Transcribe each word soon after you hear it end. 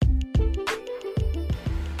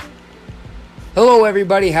Hello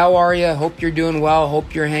everybody, how are you? Hope you're doing well,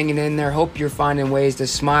 hope you're hanging in there, hope you're finding ways to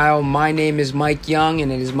smile. My name is Mike Young and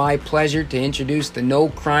it is my pleasure to introduce the No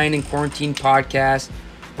Crying in Quarantine podcast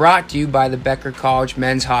brought to you by the Becker College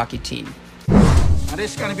men's hockey team. Now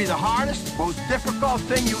this is going to be the hardest, most difficult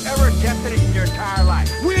thing you ever attempted in your entire life.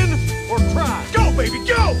 Win or cry. Go baby,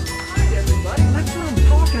 go! All right everybody, that's what I'm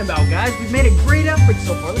talking about guys. We've made a great effort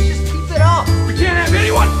so far, let's just keep it up. We can't have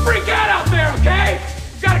anyone freak out there, okay?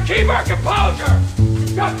 Gotta keep our composure.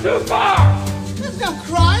 We've got too far. There's no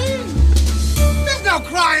crying. There's no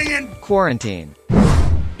crying in quarantine.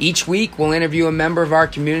 Each week, we'll interview a member of our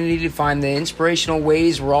community to find the inspirational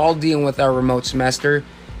ways we're all dealing with our remote semester,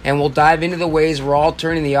 and we'll dive into the ways we're all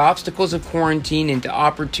turning the obstacles of quarantine into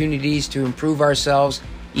opportunities to improve ourselves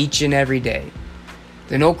each and every day.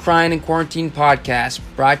 The No Crying in Quarantine podcast,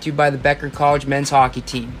 brought to you by the Becker College men's hockey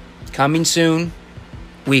team. Coming soon,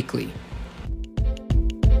 weekly.